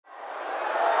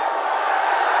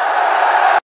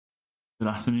Good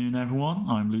afternoon, everyone.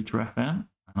 I'm LuchaFM,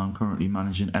 and I'm currently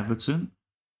managing Everton.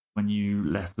 When you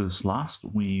left us last,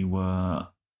 we were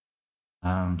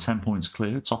 10 points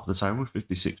clear, top of the table with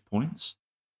 56 points.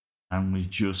 And I've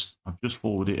just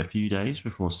forwarded it a few days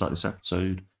before I start this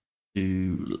episode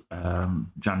to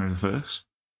January the 1st.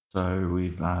 So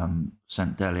we've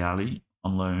sent Dele Alli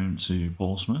on loan to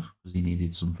Portsmouth because he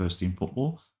needed some first team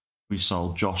football. We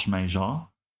sold Josh Major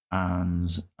and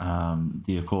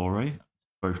Diacore,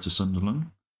 both to Sunderland.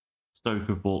 Stoke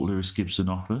have bought Lewis Gibson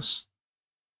off us.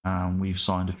 And we've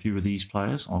signed a few of these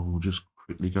players. I will just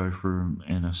quickly go through them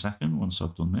in a second once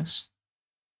I've done this.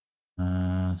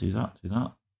 Do that.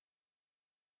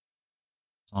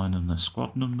 Sign them the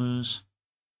squad numbers.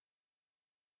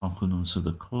 Welcome them to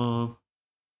the club.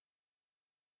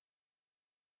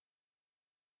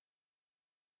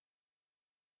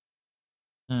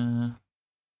 Nearly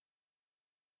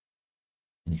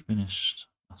finished.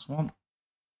 That's one.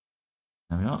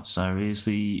 There we are. So here's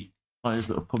the players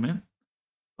that have come in.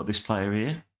 Got this player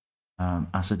here,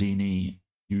 Asadini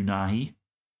Unahi,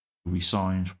 who we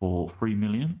signed for 3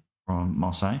 million from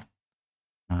Marseille.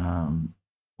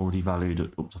 Already valued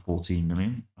at up to 14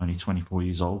 million. Only 24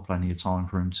 years old. Plenty of time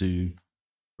for him to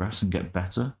progress and get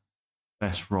better.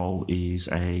 Best role is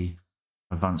a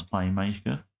advanced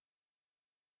playmaker.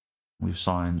 We've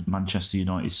signed Manchester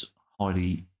United's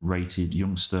highly rated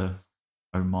youngster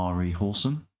Omari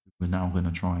Hawson. We're now going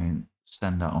to try and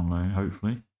send that on loan,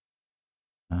 hopefully.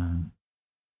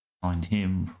 Signed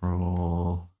him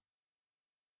for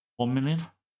 1 million.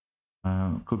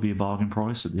 Could be a bargain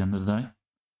price at the end of the day.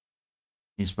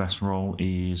 His best role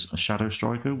is a shadow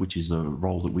striker, which is a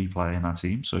role that we play in our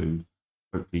team, so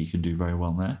hopefully he can do very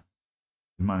well there.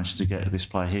 We managed to get this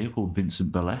player here called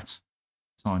Vincent Bellet.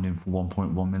 Signed him for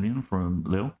 1.1 million from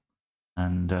Lille,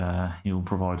 and he'll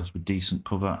provide us with decent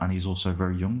cover, and he's also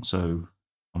very young, so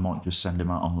I might just send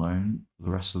him out on loan for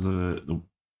the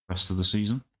rest of the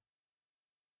season.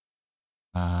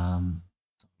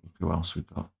 Look who else we've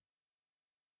got.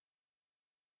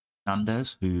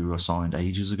 Hernandez, who I signed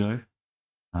ages ago,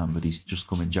 but he's just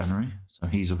come in January, so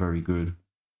he's a very good,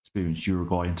 experienced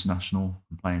Uruguay international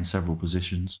and playing several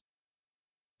positions.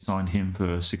 Signed him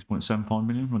for 6.75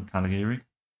 million from Caligari.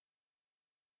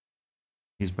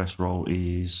 His best role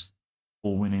is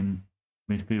ball-winning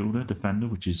midfielder, defender,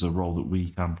 which is a role that we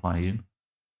can play in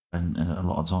and a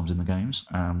lot of times in the games.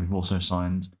 We've also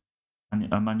signed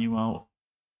Emmanuel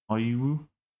Ayew,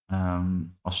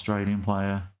 Austrian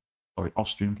player,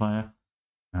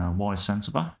 wide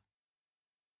centre-back.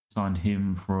 Signed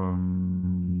him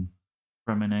from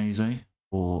Cremonese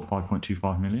for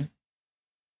 5.25 million.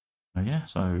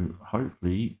 So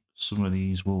hopefully some of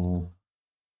these will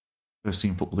first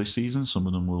team football this season. Some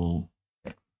of them will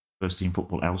get first team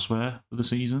football elsewhere for the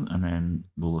season, and then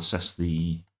we'll assess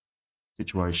the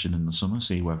situation in the summer,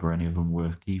 see whether any of them are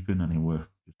worth keeping, any worth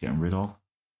getting rid of.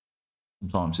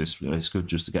 Sometimes it's good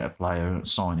just to get a player,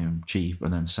 sign him cheap,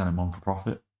 and then sell him on for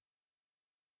profit.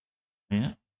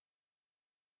 Yeah.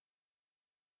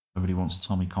 Nobody wants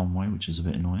Tommy Conway, which is a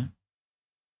bit annoying.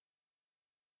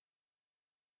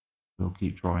 We'll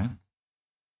keep trying.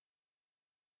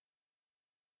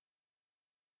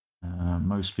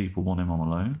 Most people want him on a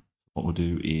loan. What we'll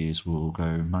do is we'll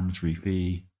go mandatory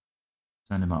fee,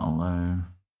 send him out on loan,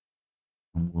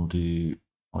 and we'll do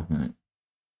 5 minutes.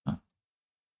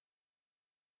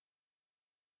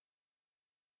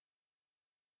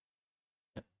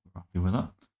 Yep, we're happy with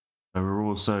that. So we're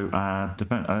also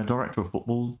director of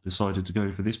football decided to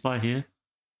go for this player here,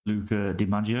 Luca Di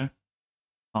Maggio.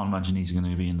 Can't imagine he's going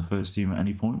to be in the first team at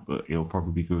any point, but he'll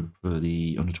probably be good for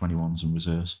the under-21s and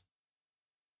reserves.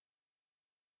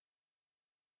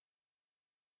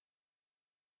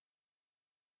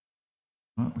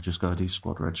 Right, we'll just go do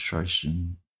squad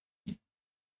registration.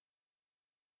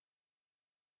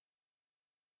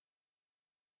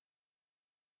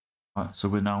 Right, so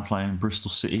we're now playing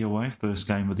Bristol City away, first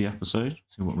game of the episode.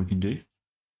 See what we can do.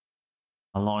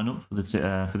 A lineup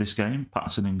for this game: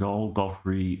 Patterson in goal,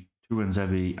 Godfrey,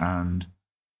 Tuanzebe, and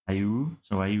Ayew.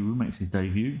 So Ayew makes his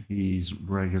debut. His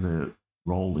regular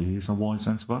role is a wide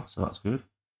centre back, so that's good.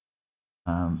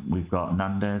 We've got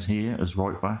Hernandez here as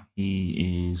right back.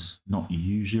 He is not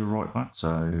usually a right back,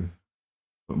 so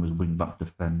put him as wing back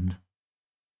defend.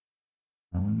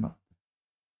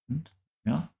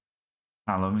 Yeah.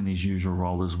 Callum in his usual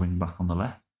role as wing back on the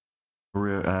left.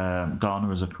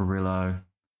 Garner as a Carrillo,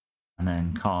 and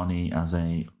then Carney as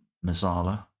a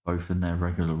Masala, both in their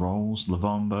regular roles.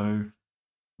 Lavombo on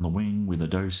the wing with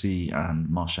Adosi and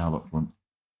Marshall up front.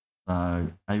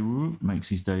 So Ayew makes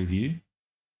his debut.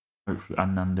 Hopefully,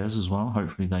 and Hernandez as well.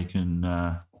 Hopefully they can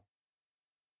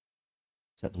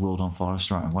set the world on fire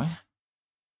straight away.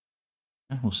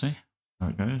 Yeah, we'll see how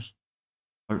it goes.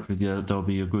 Hopefully there'll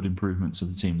be a good improvement to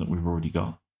the team that we've already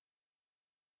got.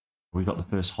 We got the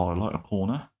first highlight, a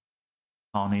corner.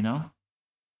 Carney now.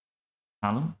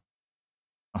 Callum.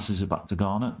 Passes it back to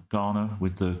Garner. Garner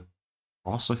with the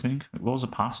cross, I think. It was a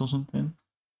pass or something.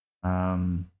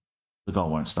 The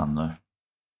goal won't stand though.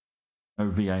 No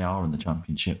VAR in the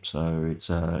championship, so it's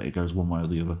it goes one way or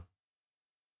the other.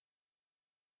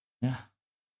 Yeah.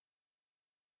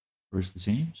 Where's the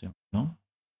team? See how on.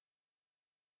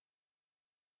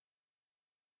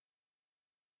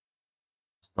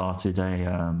 Started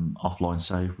a offline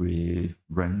save with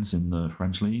Rennes in the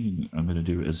French league. I'm going to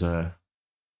do it as a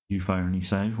youth only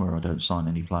save where I don't sign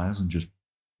any players and just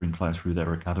bring players through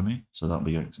their academy. So that'll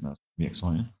be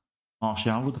exciting.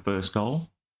 Martial with the first goal.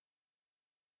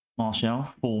 Martial,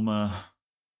 former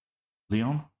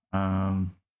Lyon.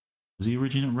 Was he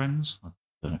originally at Rennes? I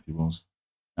don't know if he was.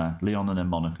 Lyon and then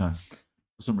Monaco.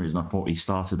 For some reason, I thought he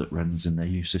started at Rennes in their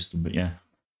youth system, but yeah.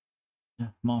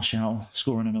 Martial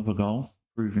scoring another goal,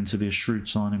 proving to be a shrewd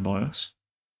signing by us.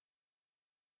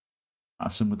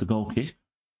 That's him with the goal kick.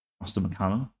 Master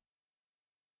McCallum.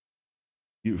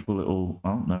 Beautiful little.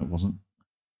 Oh, no, it wasn't.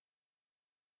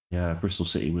 Yeah, Bristol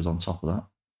City was on top of that.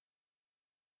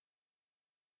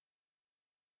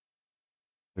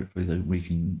 Hopefully we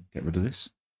can get rid of this.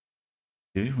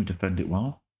 Yeah, we defend it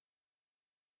well.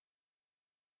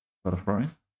 Got a throw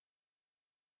in.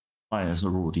 Players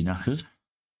are already knackered.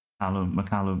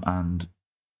 McCallum and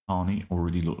Carney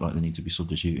already look like they need to be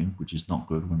substituting, which is not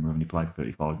good when we've only played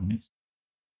 35 minutes.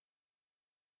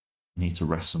 We need to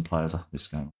rest some players after this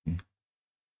game, I think.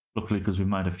 Luckily, because we've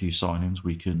made a few signings,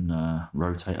 we can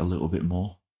rotate a little bit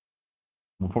more.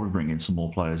 We'll probably bring in some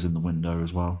more players in the window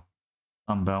as well.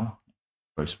 Sam Bell,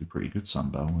 supposed to be pretty good, Sam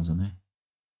Bell, isn't he?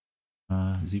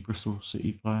 Is he Bristol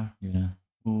City player? Yeah.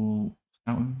 We'll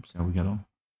scout him, see how we get on.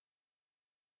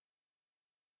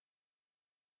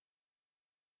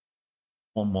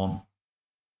 One.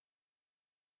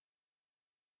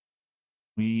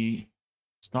 We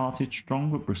started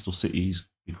strong, but Bristol City's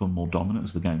become more dominant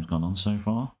as the game's gone on so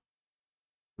far.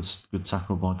 Good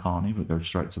tackle by Carney, but goes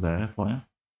straight to their player.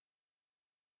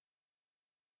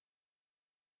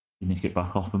 You nick it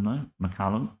back off him though.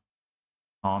 McCallum,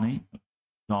 Carney,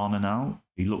 Garner now.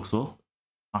 He looks up.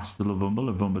 Pass to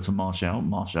Lavumba to Martial.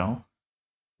 Martial,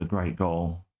 a great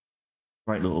goal.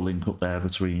 Great little link up there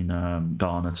between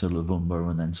Garner to Lavumba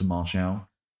and then to Martial.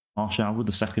 Martial with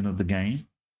the second of the game.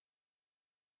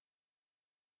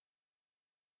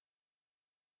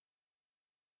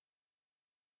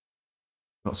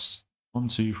 Got 1,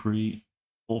 2, 3,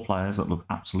 4 players that look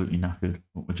absolutely knackered,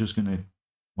 but we're just going to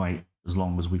wait as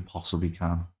long as we possibly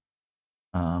can.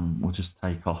 We'll just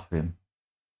take off him.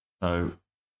 So,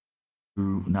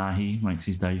 Nahi makes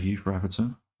his debut for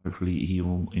Everton. Hopefully he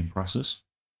will impress us.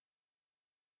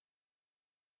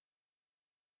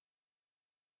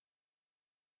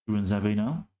 Zebi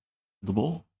now, with the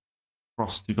ball.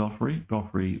 Cross to Goffrey.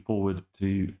 Goffrey forward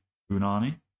to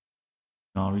Unani.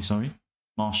 Nari, sorry.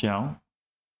 Martial.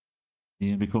 He's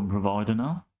going to become provider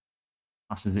now.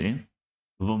 Passes it in.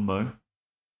 Vumbo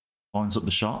lines up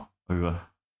the shot. Over.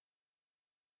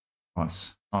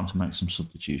 Right, time to make some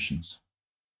substitutions.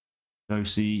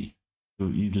 Josie,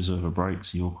 you deserve a break,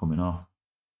 so you're coming off.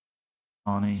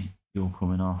 Arnie, you're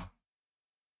coming off.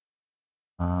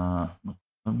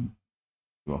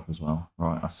 You're off as well.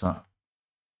 Right, that's that.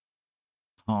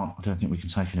 I don't think we can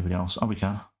take anybody else. Oh, we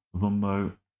can.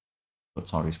 Vumbo. Got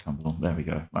Tyrese Campbell. There we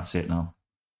go. That's it now.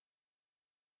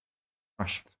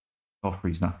 Fresh.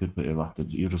 Godfrey's knackered,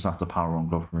 but you'll just have to power on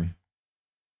Godfrey.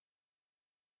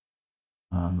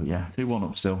 But yeah, 2-1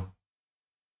 up still.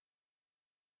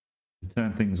 We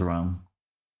turn things around,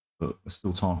 but there's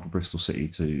still time for Bristol City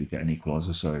to get an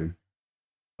equaliser, so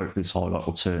hopefully this highlight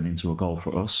will turn into a goal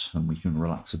for us and we can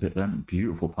relax a bit then.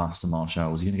 Beautiful pass to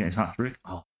Martial. Is he going to get his hat-trick?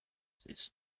 Oh,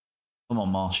 come on,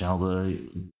 Martial.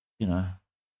 You know,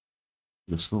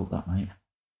 you'd have scored that, mate.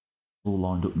 All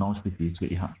lined up nicely for you to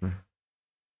get your hat-trick.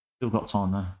 Still got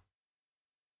time there.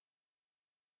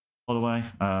 By the way,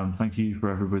 thank you for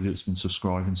everybody that's been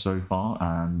subscribing so far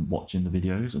and watching the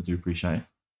videos. I do appreciate it.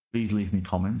 Please leave me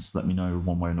comments. Let me know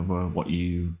one way or another what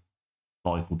you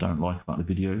like or don't like about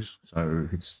the videos. So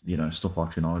if it's, you know, stuff I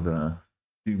can either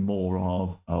do more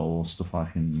of or stuff I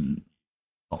can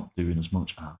stop doing as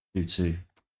much. Do too.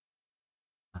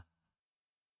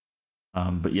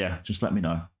 But yeah, just let me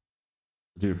know.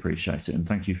 I do appreciate it. And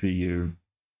thank you for you.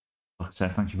 Like I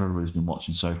said, thank you for everybody who's been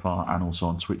watching so far and also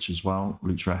on Twitch as well.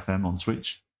 LuchaFM on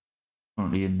Twitch.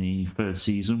 Currently in the 3rd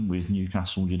season with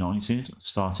Newcastle United.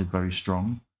 Started very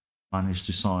strong. managed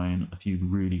to sign a few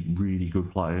really, really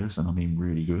good players, and I mean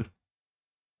really good.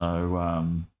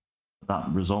 So that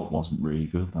result wasn't really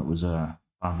good. That was a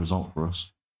bad result for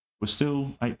us. We're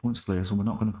still 8 points clear, so we're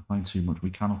not going to complain too much. We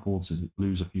can afford to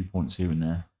lose a few points here and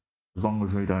there, as long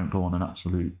as we don't go on an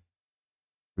absolute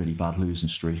really bad losing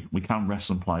streak. We can rest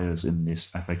some players in this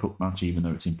FA Cup match, even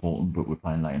though it's important, but we're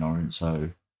playing Leyton Orient, so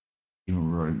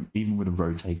even with a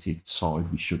rotated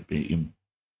side, we should beat him.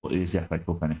 But it is the FA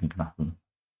Cup, anything can happen.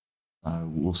 So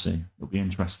we'll see. It'll be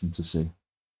interesting to see.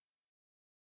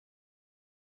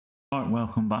 All right,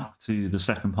 welcome back to the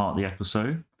second part of the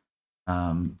episode.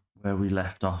 Where we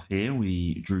left off here,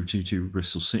 we drew 2-2 with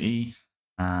Bristol City,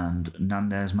 and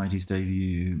Nandez made his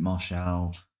debut.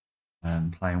 Martial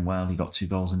playing well. He got 2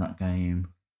 goals in that game.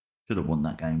 Should have won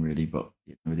that game, really, but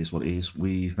it is what it is.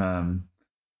 We've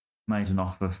made an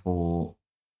offer for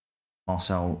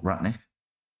Marcel Ratnik,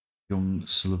 young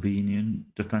Slovenian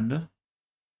defender.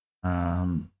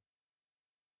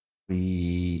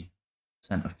 We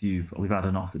sent a few. We've had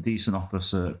an offer, decent offer,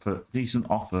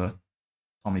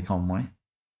 Tommy Conway,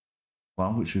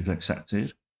 well, which we've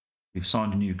accepted. We've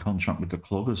signed a new contract with the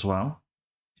club as well,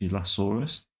 to last saw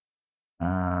us.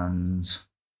 And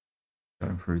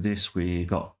going through this, we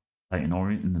got Leyton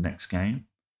Orient in the next game.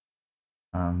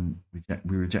 We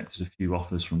rejected a few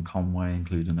offers from Conway,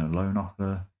 including a loan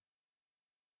offer.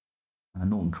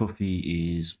 Norton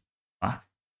Cuffy is back.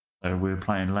 So we're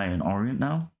playing Leyton Orient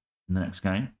now in the next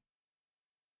game.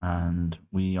 And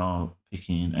we are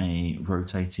picking a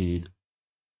rotated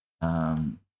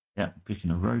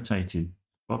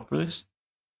squad for this.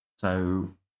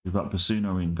 So we've got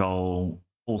Basuno in goal,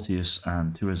 Porteous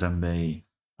and Tuazembe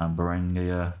and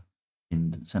Berenguer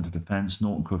in centre defence.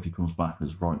 Norton Cuffy comes back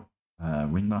as right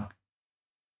wing back.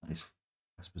 That is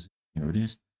best position. Here it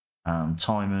is.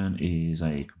 Timon is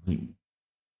a complete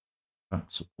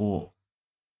support.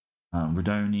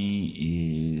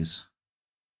 Rodoni is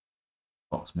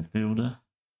box midfielder.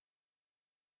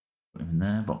 Put him in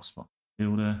there, box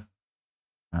midfielder.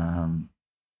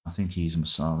 I think he's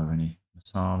Masala, isn't he?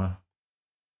 Masala.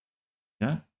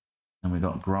 Yeah. And we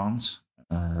got Grant,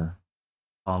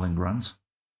 Arlen Grant,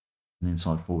 an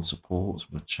inside forward support. So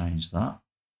we'll change that.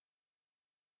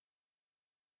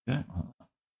 Okay.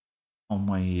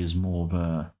 Conway is more of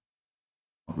a,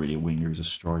 not really a winger, he's a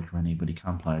striker, but he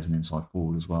can play as an inside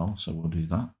forward as well. So we'll do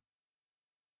that.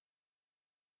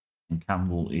 And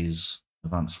Campbell is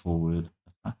advanced forward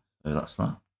attack. So that's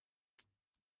that.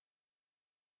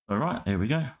 All right, here we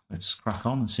go. Let's crack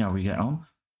on and see how we get on.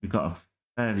 We've got a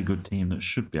fairly good team that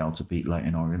should be able to beat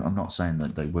Leyton Orient. I'm not saying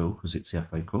that they will because it's the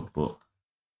FA Cup, but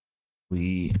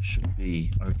we should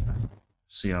be okay.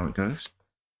 See how it goes.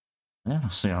 Yeah,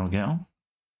 let's see how we get on.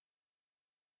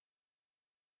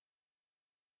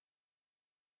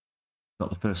 Got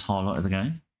the first highlight of the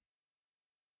game.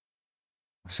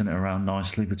 I sent it around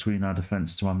nicely between our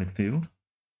defence to our midfield.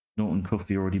 Norton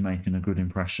Cuffy already making a good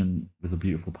impression with a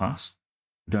beautiful pass.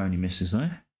 Rodoni misses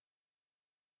there.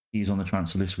 He's on the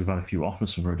transfer list. We've had a few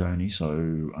offers for Rodoni,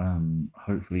 so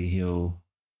hopefully he'll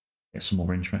get some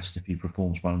more interest if he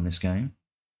performs well in this game.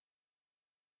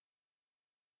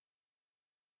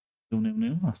 Still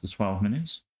 0-0 after 12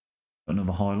 minutes.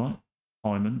 Another highlight.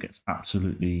 Simon gets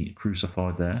absolutely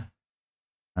crucified there.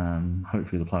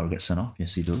 Hopefully the player will get sent off.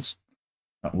 Yes, he does.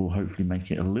 That will hopefully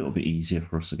make it a little bit easier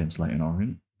for us against Leyton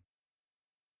Orient.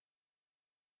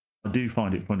 I do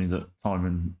find it funny that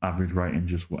Timon average rating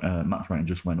match rating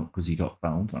just went up because he got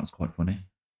fouled. That's quite funny.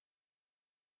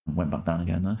 And went back down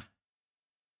again though.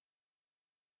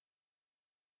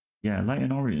 Yeah,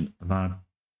 Leyton Orient have had,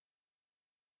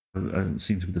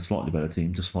 seem to be the slightly better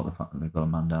team, despite the fact that they've got a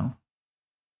man down.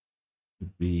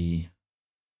 Could be.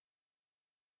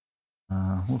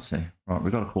 We'll see. Right,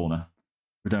 we've got a corner.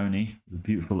 Rodoni, the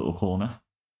beautiful little corner.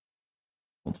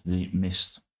 Unfortunately,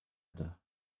 missed.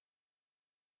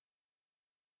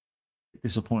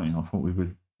 Disappointing. I thought we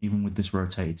would, even with this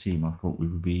rotated team, I thought we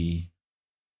would be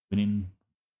winning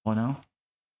by now.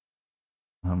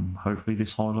 Hopefully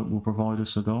this highlight will provide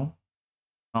us a goal.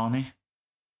 Carney,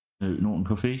 Norton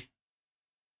Cuffy.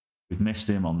 We've missed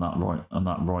him on that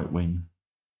right wing.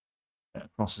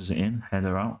 Crosses it in,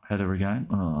 header out, header again.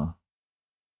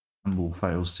 Campbell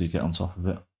fails to get on top of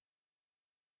it.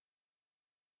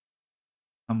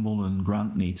 Campbell and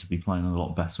Grant need to be playing a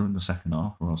lot better in the second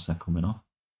half, or else they're coming off.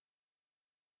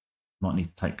 Might need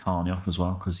to take Carney off as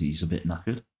well because he's a bit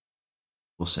knackered.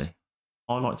 We'll see.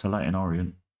 Highlight to Leyton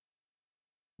Orient.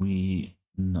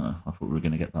 No, I thought we were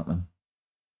going to get that then.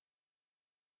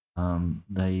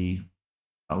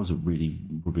 That was a really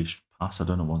rubbish pass. I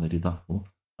don't know why they did that for.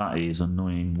 That is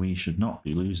annoying. We should not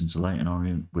be losing to Leyton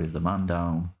Orient with the man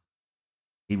down.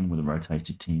 even with a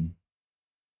rotated team.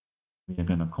 We are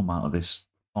going to come out of this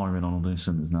firing on all the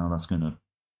cylinders now. That's going to,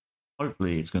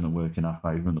 hopefully, it's going to work in our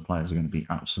favour, and the players are going to be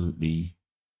absolutely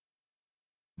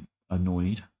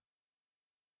annoyed.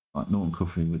 Like Norton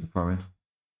Cuffy with the throw-in.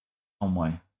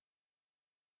 Conway.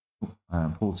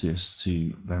 Porteous to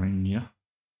Beringia.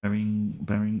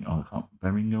 Beringoa.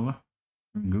 There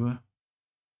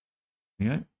we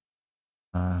go.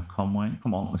 Conway.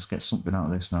 Come on, let's get something out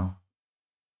of this now.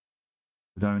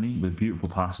 Rodoni with a beautiful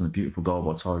pass and a beautiful goal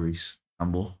by Tyrese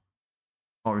Campbell.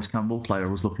 Tyrese Campbell, player I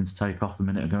was looking to take off a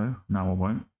minute ago. Now I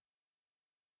won't.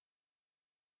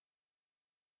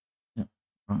 Yeah,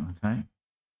 right, okay.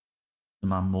 The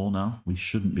man more now. We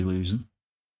shouldn't be losing.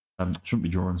 Shouldn't be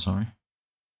drawing, sorry.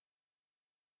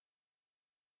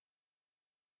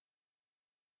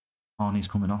 Arnie's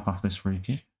coming off after this free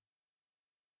kick.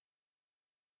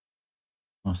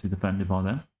 Nicely defended by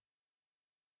them.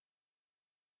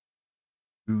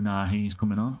 Unahi's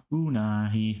coming on.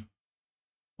 Unahi.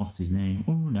 What's his name?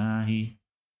 Unahi.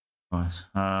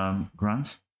 Right.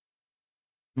 Grant.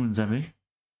 Zevi.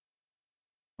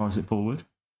 Tries it forward.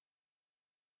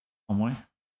 Conway.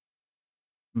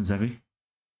 Zevi.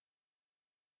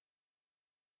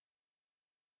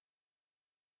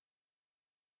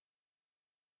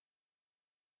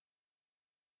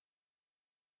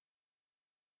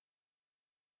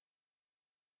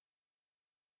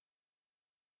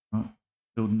 Right.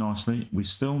 Building nicely. We're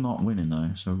still not winning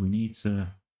though, so we need to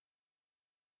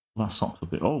last socks a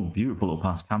bit. Oh, beautiful little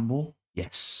pass. Campbell.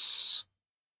 Yes.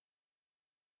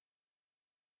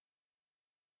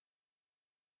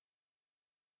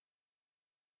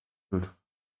 Good.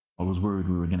 I was worried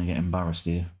we were going to get embarrassed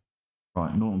here.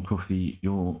 Right, Norton Cuffy,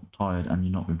 you're tired and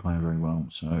you've not been playing very well,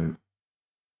 so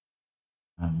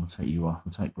we'll take you off.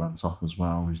 We'll take Grant off as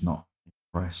well, who's not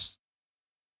impressed.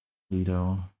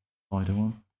 Lido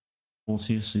on.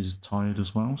 Porteous is tired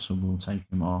as well, so we'll take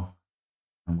him off.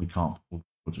 And we can't, we'll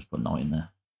just put Knight in there.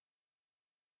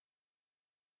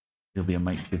 He'll be a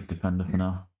makeshift defender for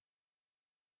now.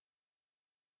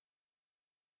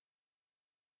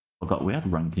 Forgot we had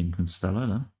ranking Constello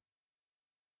then.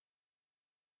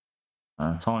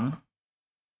 Timon.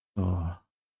 Oh.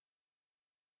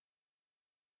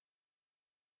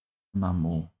 Man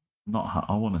more.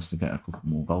 I want us to get a couple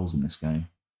more goals in this game.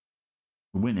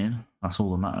 We're winning, that's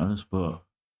all that matters, but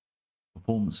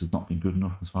performance has not been good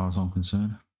enough as far as I'm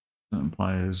concerned. Certain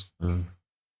players have,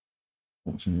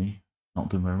 fortunately, not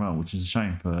done very well, which is a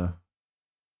shame for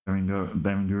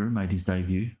Berenguru made his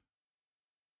debut.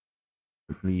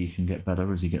 Hopefully he can get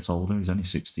better as he gets older. He's only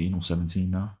 16 or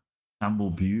 17 now.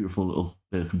 Campbell, beautiful little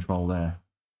bit of control there.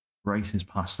 Races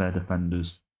past their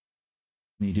defenders.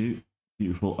 Nidu,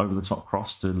 beautiful over the top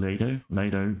cross to Lado.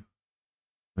 Lado,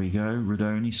 there you go.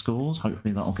 Rodoni scores.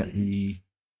 Hopefully that'll get the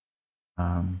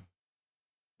team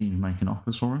making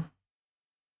offers for him.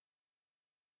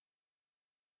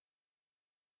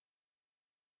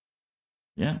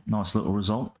 Yeah, nice little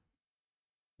result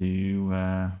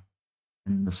to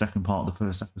in the second part of the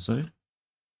first episode.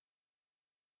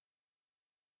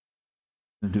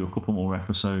 Going to do a couple more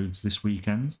episodes this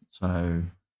weekend, so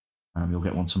you'll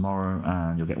get one tomorrow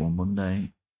and you'll get one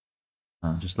Monday.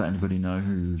 Just let anybody know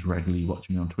who's regularly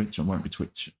watching me on Twitch. I won't be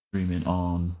Twitch streaming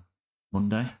on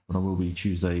Monday, but I will be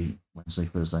Tuesday, Wednesday,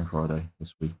 Thursday, Friday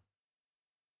this week.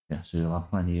 Yeah, so you'll have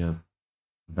plenty of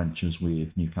adventures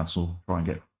with Newcastle. Try and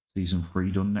get season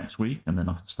 3 done next week, and then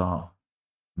I can start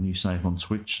a new save on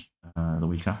Twitch the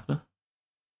week after.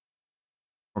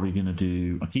 Probably going to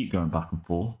do, I keep going back and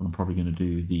forth, but I'm probably going to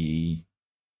do the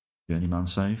Journeyman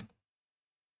save.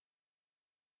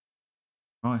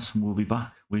 Right, and we'll be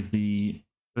back with the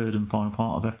third and final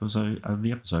part of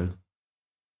the episode.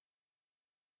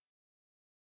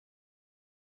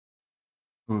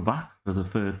 We're back for the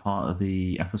third part of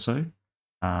the episode.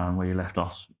 Where you left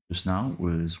off just now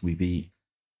was we beat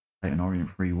Leighton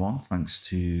Orient 3-1 thanks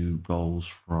to goals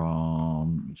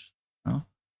from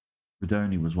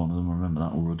Rodoni was one of them. I remember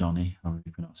that, or Rodoni, however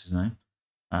you pronounce his name.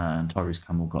 And Tyrese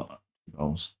Campbell got 2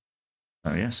 goals.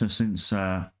 So yeah, so since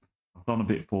I've gone a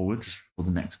bit forward just for the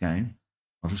next game,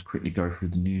 I'll just quickly go through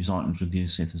the news items with you,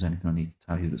 see if there's anything I need to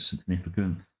tell you that's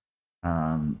significant.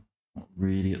 Not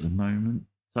really at the moment.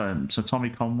 So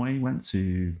Tommy Conway went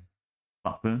to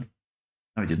Blackburn.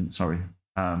 No, he didn't. Sorry.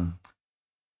 Yeah,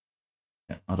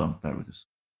 I don't bear with us.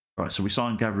 Right, so we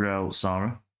signed Gabriel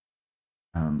Sara,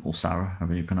 or Sarah,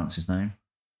 however you pronounce his name,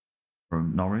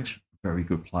 from Norwich. Very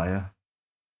good player.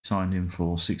 Signed him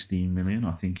for 16 million.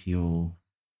 I think he'll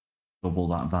double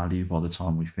that value by the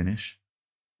time we finish.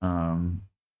 Yeah,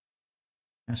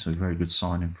 so very good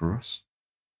signing for us.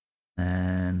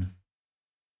 And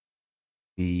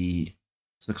we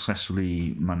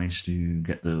successfully managed to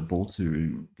get the ball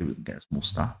to get us more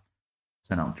staff.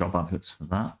 Sent out job adverts for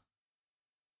that.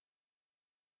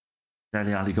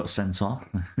 Dele Alli got sent off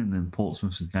in the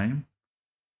Portsmouth game.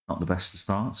 Not the best of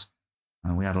starts.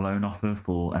 And we had a loan offer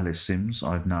for Ellis Sims.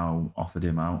 I've now offered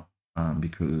him out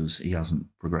because he hasn't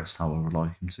progressed how I would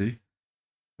like him to.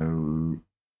 So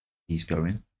he's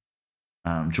going.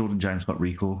 Jordan James got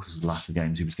recalled because of the lack of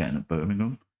games he was getting at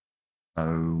Birmingham.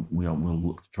 So we'll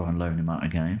look to try and loan him out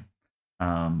again.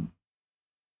 Pugmal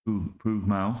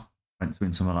went to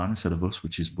Inter Milan instead of us,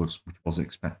 which was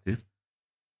expected.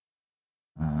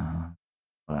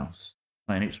 What else?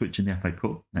 Playing Ipswich in the FA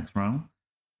Cup next round.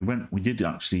 We did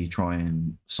actually try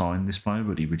and sign this player,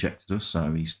 but he rejected us,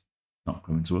 so he's not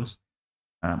coming to us.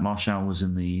 Martial was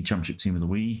in the Championship Team of the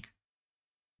Week.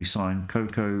 We signed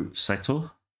Coco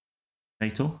Sato.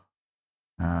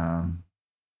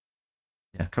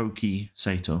 Koki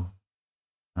Sato.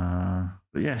 But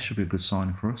yeah, should be a good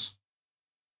signing for us.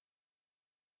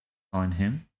 Sign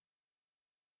him.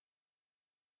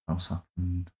 What else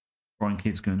happened? Brian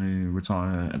Kidd's going to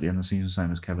retire at the end of the season,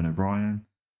 same as Kevin O'Brien.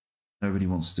 Nobody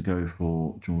wants to go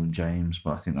for Jordan James,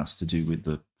 but I think that's to do with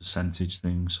the percentage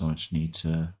thing. So I just need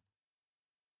to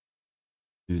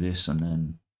do this and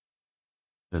then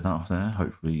get that off there.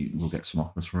 Hopefully we'll get some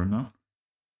offers for him now.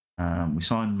 We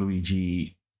signed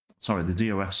the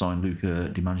DOF signed Luca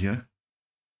Di Maggio.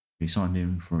 We signed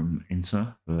him from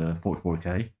Inter for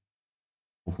 44k.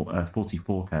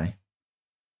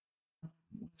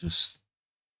 Just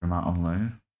from out on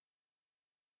loan.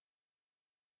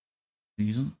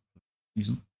 Season.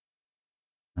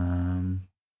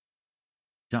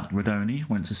 Jack Radoni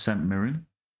went to St Mirren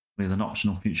with an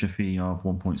optional future fee of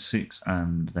 1.6,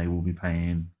 and they will be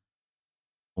paying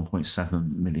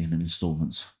 1.7 million in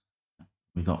instalments.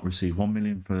 We received 1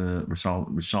 million for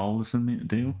Richarlison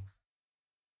deal.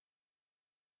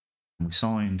 And we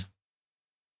signed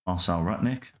Marcel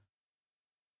Ratnick.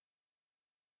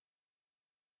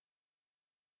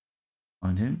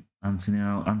 Signed him.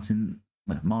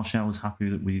 Martial was happy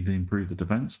that we've improved the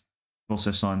defence. We've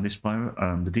also signed this player.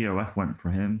 The DOF went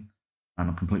for him, and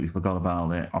I completely forgot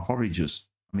about it.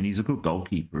 He's a good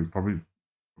goalkeeper. He's probably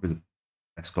the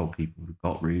best goalkeeper we've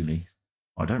got, really.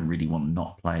 I don't really want to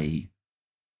not play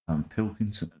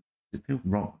Pilkington.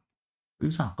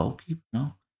 Who's our goalkeeper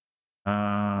now?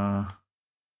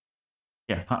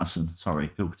 Patterson. Sorry,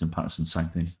 Pilkington, Patterson, same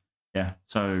thing. Yeah,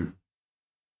 so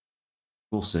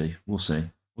we'll see. We'll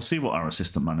see what our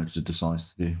assistant manager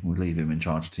decides to do. We'll leave him in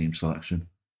charge of team selection.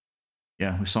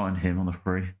 Yeah, we signed him on a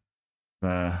free.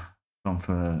 Gone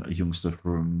for a youngster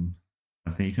from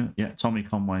Benfica. Yeah, Tommy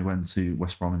Conway went to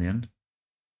West Brom in the end.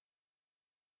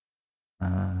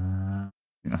 I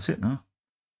think that's it now.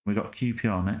 We got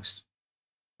QPR next.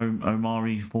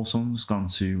 Omari Paulson's gone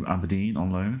to Aberdeen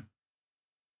on loan.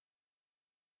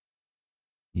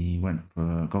 He went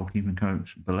for goalkeeping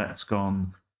coach. Ballet's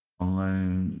gone on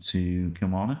loan to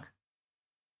Kilmarnock.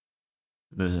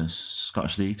 The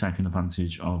Scottish League taking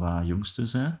advantage of our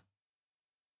youngsters there.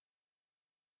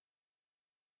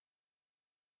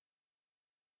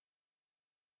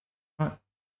 Right.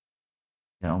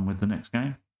 Get on with the next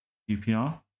game.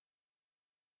 QPR.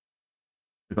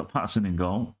 We've got Patterson in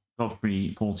goal.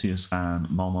 Godfrey, Porteous and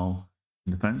Momo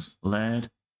in defence.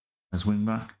 Laird as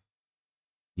wing-back.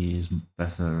 He is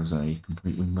better as a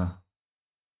complete wing-back.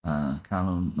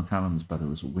 McCallum is better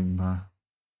as a wing-back.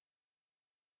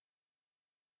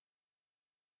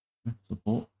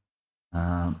 Support.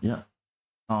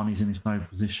 Carney's in his favourite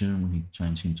position. We need to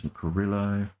change him to a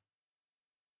Carrillo.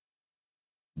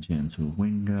 Change him to a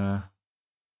winger.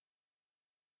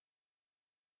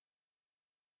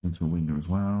 Into a winger as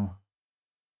well.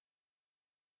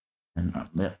 And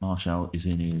Martial is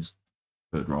in his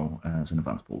third role as an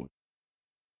advanced forward.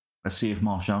 Let's see if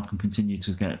Martial can continue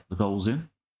to get the goals in.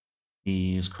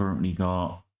 He has currently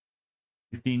got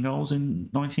 15 goals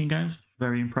in 19 games.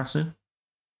 Very impressive.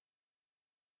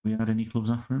 We had any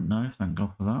clubs after him? No, thank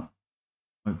God for that.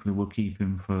 Hopefully we'll keep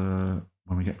him for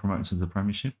when we get promoted to the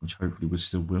Premiership, which hopefully we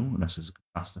still will, unless there's a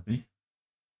catastrophe.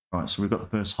 Right, so we've got the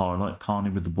first highlight.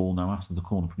 Carney with the ball now after the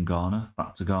corner from Garner.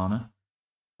 Back to Garner.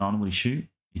 Garner, will he shoot?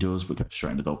 He does, but gets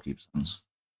straight in the goalkeeper's hands.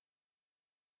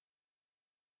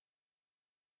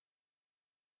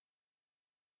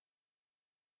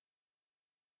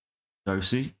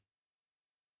 Josie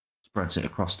spreads it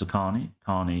across to Carney.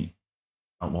 Carney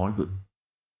out wide, but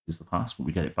is the pass, but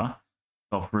we get it back.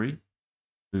 Godfrey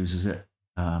loses it.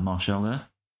 Martial there.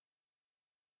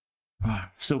 Right,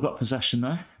 still got possession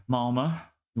though. Malmo,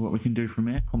 what we can do from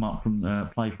here. Come out from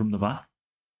play from the back.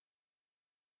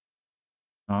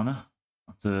 Garner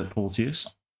to Porteous.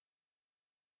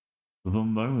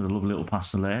 Lavumbo with a lovely little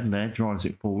pass to Laird. Laird drives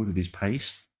it forward with his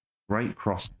pace. Great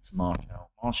cross to Martial.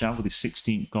 Martial with his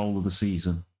 16th goal of the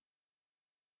season.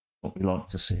 What we like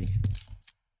to see.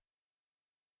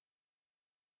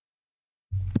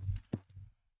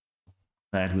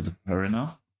 Laird with the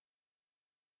Perina.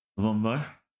 Lavumbo.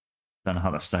 Don't know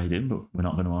how that stayed in, but we're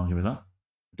not going to argue with that.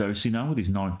 Dosi now with his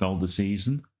 9th goal of the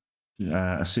season.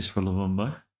 Assist for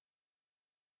Lavumbo.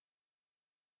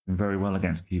 Been very well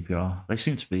against QPR. They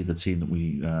seem to be the team that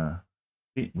we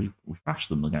thrashed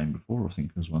them the game before, I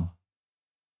think, as well.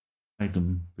 Played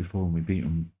them before and we beat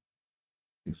them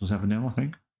 6 or 7-0, I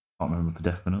think. Can't remember for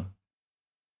definite.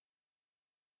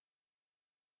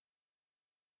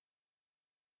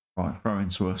 Right, throw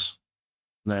into us.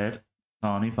 Laird.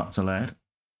 Carney, back to Laird.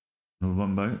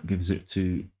 Lavumbo gives it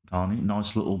to Carney.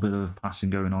 Nice little bit of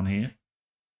passing going on here.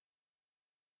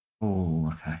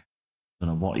 Oh, okay. Don't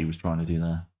know what he was trying to do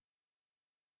there.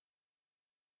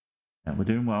 Yeah, we're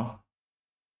doing well.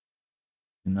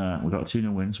 And we've got a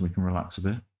 2-0 win, so we can relax a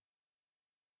bit.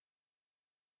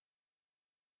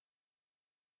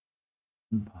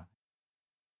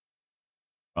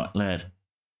 Right, Laird.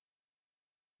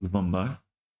 Lavumbo.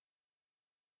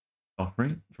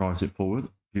 Joffrey drives it forward.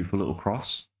 Beautiful little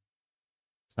cross.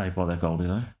 Saved by their goalie,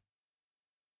 though.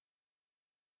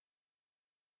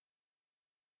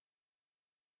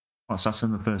 Right, so that's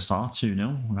in the first half,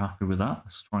 2-0. We're happy with that.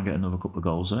 Let's try and get another couple of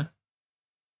goals, though.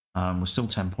 We're still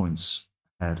 10 points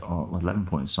ahead, or 11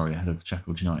 points, sorry, ahead of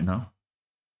Sheffield United now.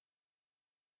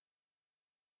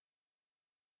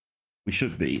 We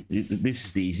should be. This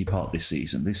is the easy part this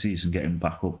season. This season, getting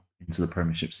back up into the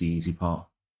Premiership's the easy part.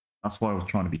 That's why I was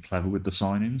trying to be clever with the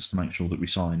signings, to make sure that we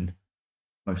signed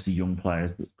mostly young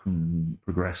players that can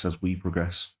progress as we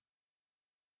progress.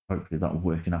 Hopefully that will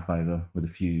work in our favour with a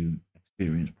few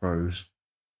experienced pros.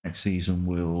 Next season,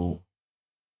 we'll...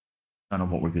 I don't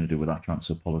know what we're going to do with our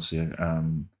transfer policy. We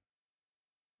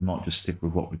might just stick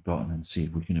with what we've got and then see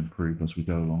if we can improve as we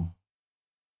go along.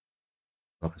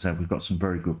 Like I said, we've got some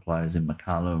very good players in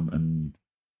McCallum and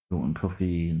Jordan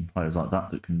Cuffy and players like that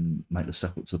that can make the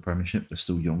step up to the Premiership. They're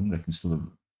still young. They can still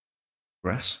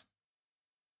progress.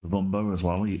 Vumbo as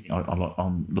well.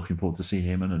 I'm looking forward to see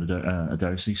him and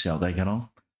Adosi, see how they get on.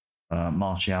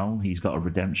 Martial, he's got a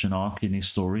redemption arc in his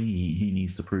story. He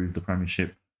needs to prove the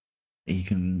Premiership he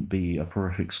can be a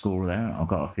prolific scorer there. I've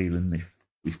got a feeling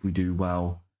if we do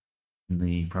well in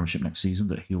the Premiership next season,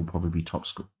 that he'll probably be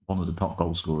one of the top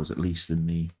goal scorers, at least in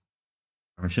the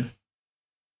Premiership.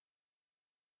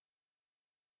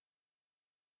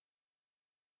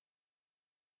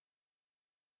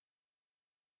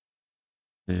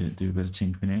 To do a bit of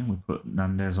tinkering here, we put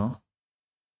Nandez on.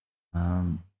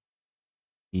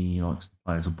 He likes to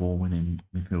play as a ball-winning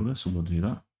midfielder, so we'll do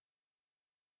that.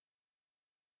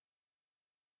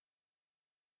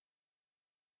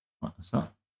 Right, that's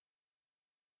that.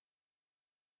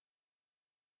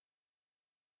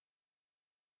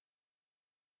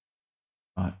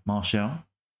 Right, Martial,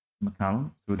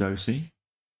 McCallum, Suadosi,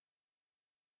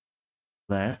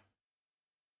 Laird.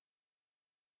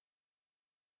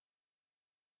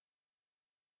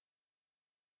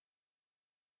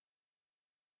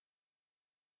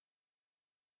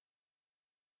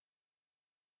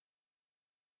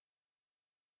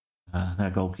 Their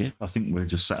goal kick. I think we're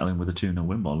just settling with a 2-0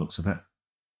 win by the looks of it.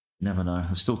 You never know.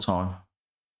 There's still time.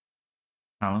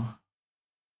 Callum.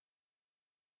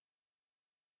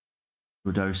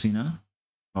 Suadosi now.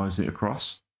 Drives it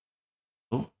across.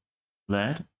 Oh,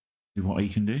 Laird. See what he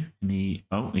can do. Can he...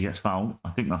 Oh, he gets fouled.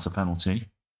 I think that's a penalty.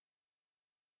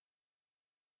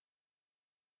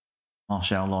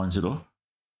 Martial lines it up.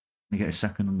 Can he get his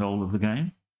second goal of the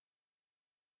game?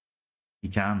 He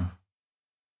can.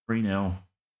 3-0.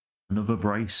 Another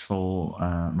brace for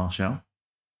Martial.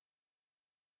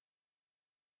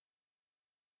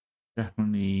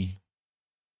 Definitely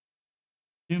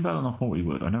doing better than I thought he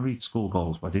would. I know he'd score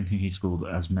goals, but I didn't think he scored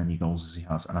as many goals as he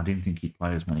has, and I didn't think he'd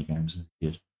play as many games as he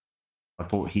did. I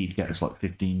thought he'd get us like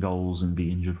 15 goals and be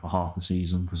injured for half the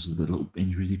season because of the little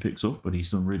injuries he picks up, but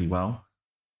he's done really well.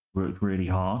 Worked really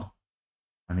hard.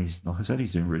 And he's, like I said,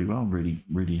 he's doing really well. I'm really,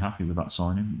 really happy with that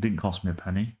signing. Didn't cost me a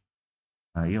penny.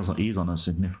 He's on a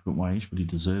significant wage, but he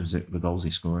deserves it for the goals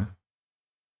he's scoring.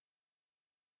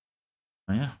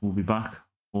 And yeah, we'll be back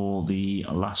for the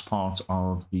last part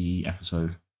of the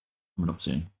episode coming up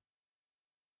soon.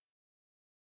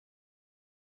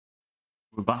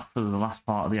 We're back for the last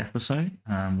part of the episode,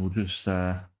 and we'll just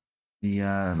when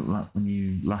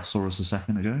you last saw us a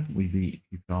second ago, we beat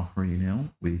QPR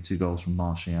 3-0 with 2 goals from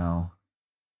Martial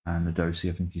and Adosi,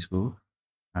 I think he scored.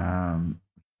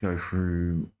 Go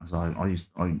through as I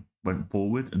went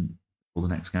forward and for the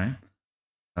next game.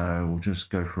 So we'll just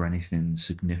go for anything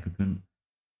significant.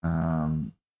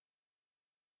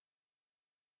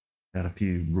 Had a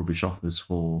few rubbish offers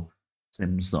for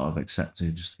Sims that I've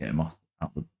accepted just to get him off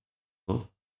out the club.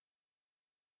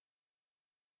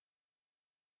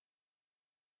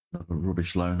 Another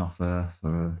rubbish loan offer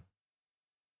for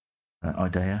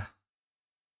Idea.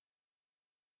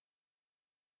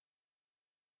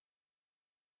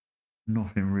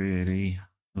 Nothing really.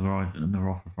 Another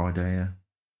offer for Idea.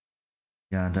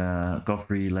 He had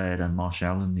Godfrey, Laird, and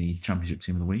Martial in the Championship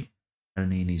Team of the Week.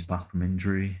 Elanini's back from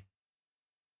injury.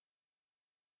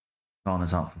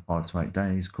 Garner's out for 5 to 8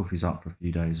 days. Cuffy's out for a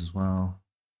few days as well.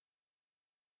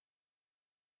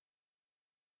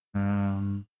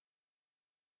 I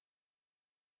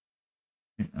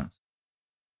think that's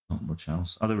not much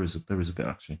else. Oh, there is a bit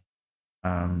actually. We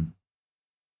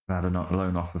had a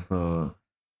loan offer for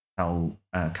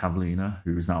Cavallina,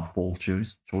 who is now 4th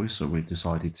choice, so we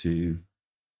decided to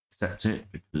accept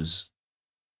it because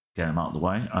get him out of the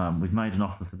way. We've made an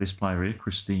offer for this player here,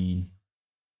 Christian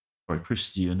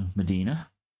Medina.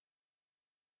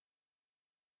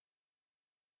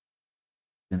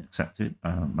 Been accepted.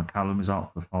 McCallum is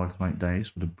out for 5 to 8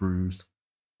 days with a bruised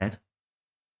head.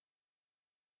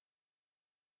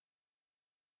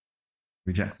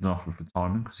 Rejected an offer for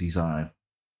Timon because he's our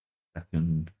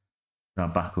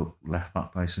backup left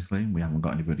back basically. We haven't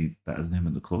got anybody better than him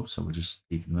at the club, so we're just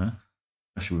keeping him there.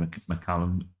 Especially with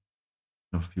McCallum,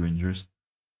 a few injuries.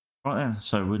 Right then,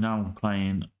 so we're now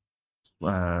playing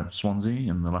Swansea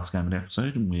in the last game of the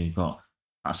episode, and we've got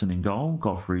Patson in goal,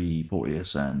 Godfrey,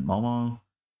 Porteous, and Momo,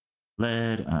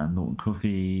 Laird, and Norton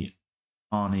Cuffy,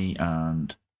 Arnie,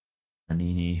 and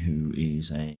Anini, who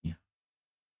is a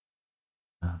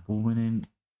ball winning.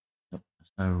 Yep.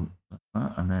 So that's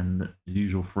that, and then the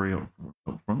usual 3 up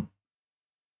front.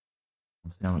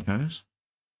 We'll see how it goes.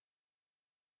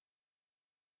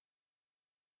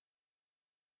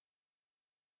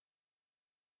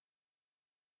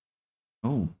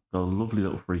 Oh, got a lovely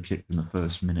little free kick in the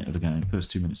first 2 minutes of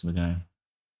the game.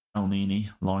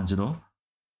 Elneny lines it up.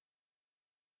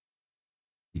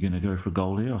 You're going to go for a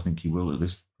goal here? I think he will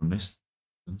from this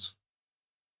distance.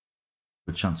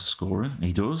 Good chance of scoring.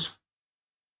 He does.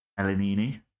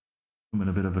 Elneny, becoming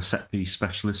a bit of a set-piece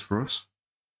specialist for us.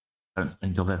 I don't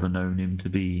think I've ever known him to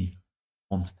be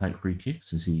one to take free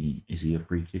kicks. Is he a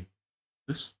free kick?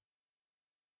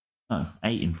 No,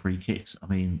 8 in free kicks. I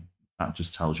mean, that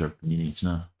just tells you everything you need to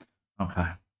know.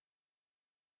 Okay.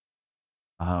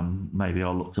 Maybe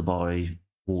I'll look to buy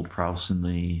Ward-Prowse in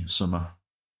the summer.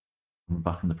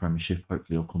 Back in the Premiership.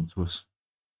 Hopefully he'll come to us.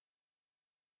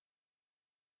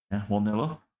 Yeah,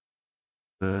 1-0 up.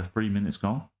 The 3 minutes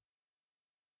gone.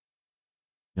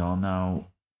 We are now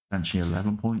essentially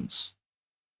 11 points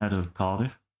ahead of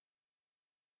Cardiff.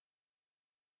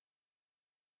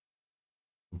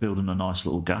 We're building a nice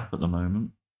little gap at the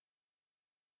moment.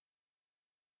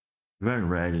 We very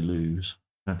rarely lose.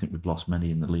 I don't think we've lost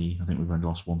many in the league. I think we've only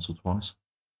lost once or twice.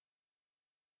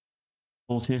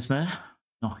 Porteous there,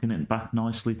 knocking it back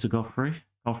nicely to Godfrey.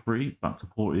 Godfrey back to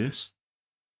Porteous.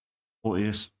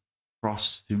 Porteous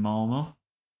cross to Marmel.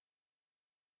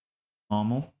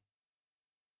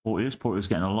 Porteous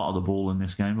getting a lot of the ball in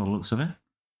this game by the looks of it.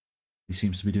 He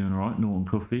seems to be doing all right. Norton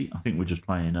Cuffy. I think we're just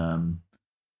playing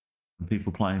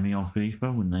people playing me on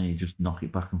FIFA when they just knock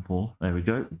it back and forth. There we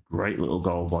go. Great little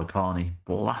goal by Carney.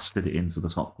 Blasted it into the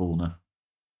top corner.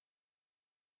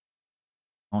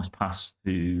 Nice pass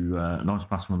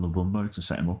from Lubumbo to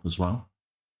set him up as well.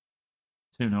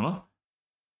 2-0 up.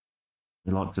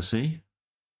 We like to see.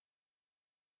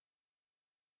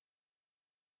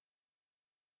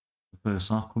 The first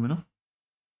half coming up.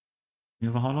 Any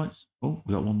other highlights? Oh,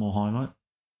 we got one more highlight.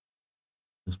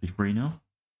 Must be 3-0.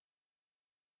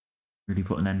 Really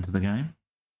put an end to the game.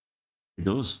 It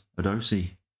does.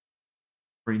 Adosi.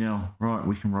 3-0. Right,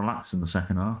 we can relax in the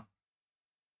second half.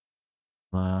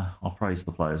 I'll praise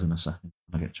the players in a second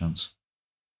when I get a chance.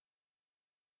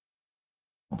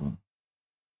 Hold on.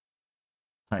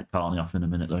 Take Carney off in a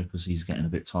minute though, because he's getting a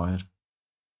bit tired.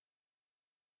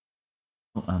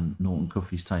 Oh, and Norton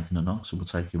Cuffy's taking a knock, so we'll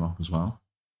take him off as well.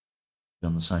 Be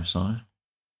on the safe side.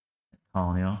 Take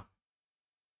Carney off.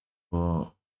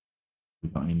 But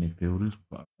we've got any midfielders?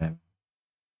 We've got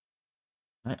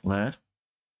Laird.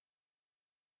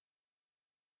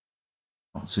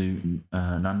 Up to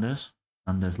Nandez.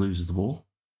 Nandez loses the ball.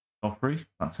 Godfrey,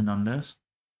 back to Nandez.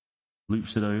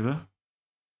 Loops it over.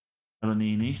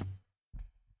 Elanini.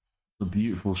 A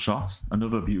beautiful shot.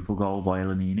 Another beautiful goal by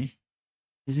Elanini.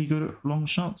 Is he good at long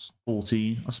shots?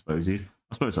 14. I suppose he is.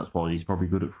 I suppose that's why he's probably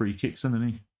good at free kicks, isn't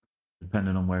he?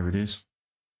 Depending on where it is.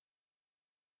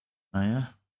 Oh yeah.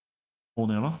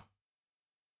 4-0 up.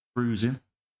 Cruising.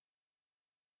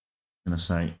 Going to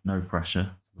say no pressure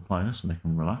to the players so they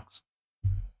can relax.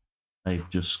 They've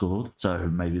just scored, so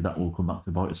maybe that will come back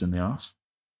to bite us in the arse.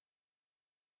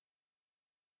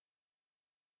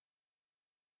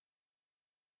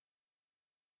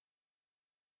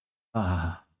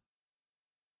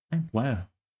 Same player.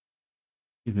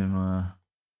 Give him out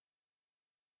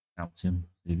him,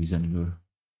 see if he's any good.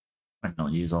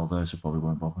 29 years old though, so probably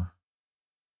won't bother.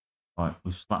 Right,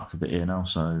 we've slacked a bit here now,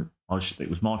 so it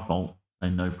was my fault.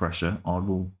 Saying no pressure. I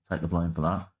will take the blame for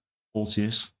that.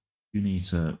 Tumultuous, you need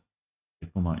to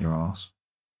come out your arse.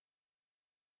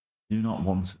 Do not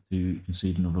want to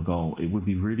concede another goal. It would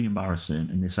be really embarrassing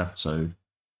in this episode.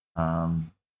 We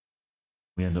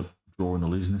end up drawing or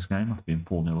losing this game after being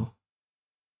 4-0 up.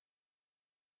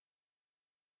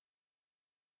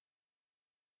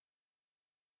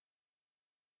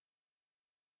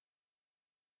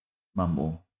 Man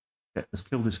ball. Let's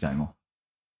kill this game off.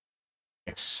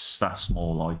 Yes, that's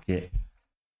more like it.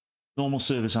 Normal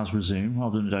service has resumed. Well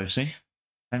done, Dosey.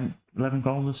 11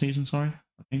 goals of the season, sorry,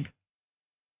 I think.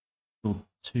 Scored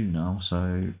 2 now,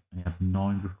 so he had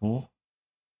 9 before.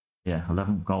 Yeah,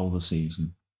 11 goal of the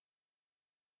season.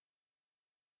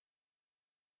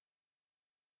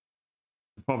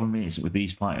 The problem is with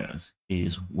these players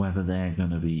is whether they're going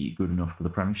to be good enough for the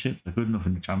Premiership. They're good enough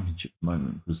in the Championship at the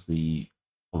moment because the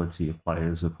quality of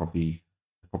players are probably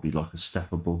like a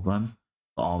step above them.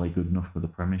 But are they good enough for the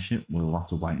Premiership? We'll have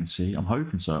to wait and see. I'm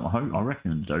hoping so. I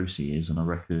reckon Dosey is, and I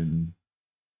reckon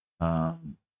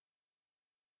Norton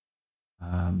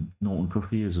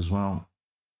Cuffy is as well.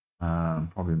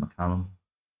 Probably McCallum.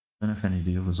 I don't know if any of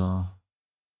the others are.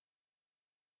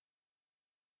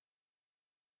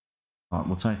 Right,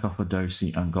 we'll take off a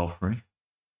Dosey and Godfrey.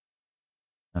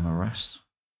 Then a rest.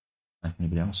 Take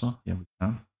anybody else off? Yeah, we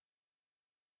can.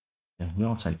 Yeah, we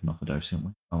are taking off a Dosey, aren't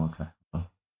we? Oh, okay. Well,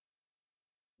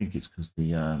 I think it's because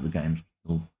the game's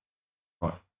still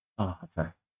right. Oh, okay.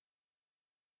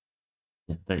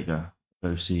 Yeah, there you go.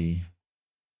 Dosey.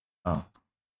 Oh,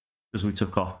 because we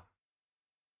took off.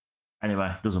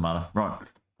 Anyway, doesn't matter. Right,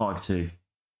 5-2.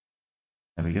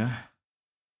 There we go.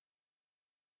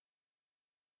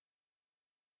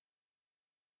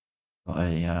 Got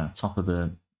a top of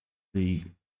the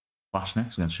league flash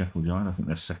next against Sheffield United. I think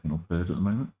they're second or third at the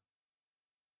moment.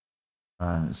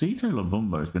 Zito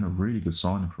Lubumbo has been a really good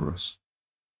signing for us.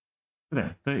 Look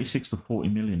at that, 36 to 40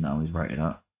 million now he's rated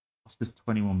at. Cost us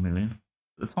 21 million.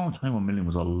 At the time, 21 million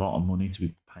was a lot of money to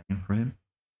be paying for him.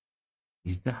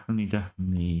 He's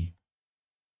definitely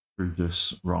proved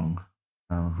us wrong.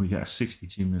 We get a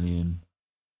 62 million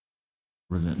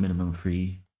minimum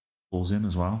free falls in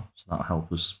as well, so that'll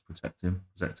help us protect him,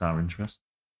 protect our interest.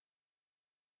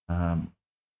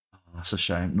 That's a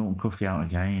shame. Norton Cuffy out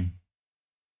again.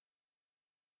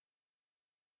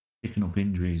 Picking up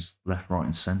injuries left, right,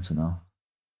 and centre now.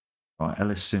 Right,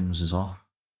 Ellis Sims is off.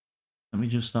 Let me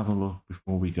just have a look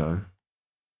before we go.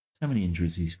 How many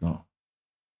injuries he's got?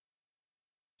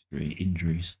 3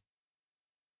 injuries.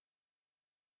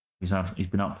 He's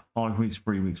been out for 5 weeks,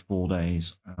 3 weeks, 4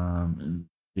 days, and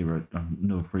 0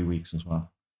 another 3 weeks as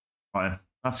well. Right,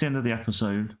 that's the end of the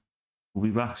episode. We'll be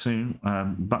back soon.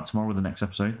 Back tomorrow with the next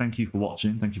episode. Thank you for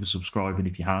watching. Thank you for subscribing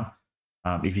if you have.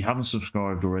 If you haven't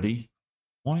subscribed already,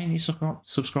 why aren't you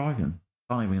subscribing?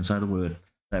 Can't even say the word.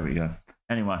 There we go.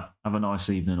 Anyway, have a nice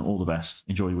evening. All the best.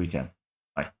 Enjoy your weekend.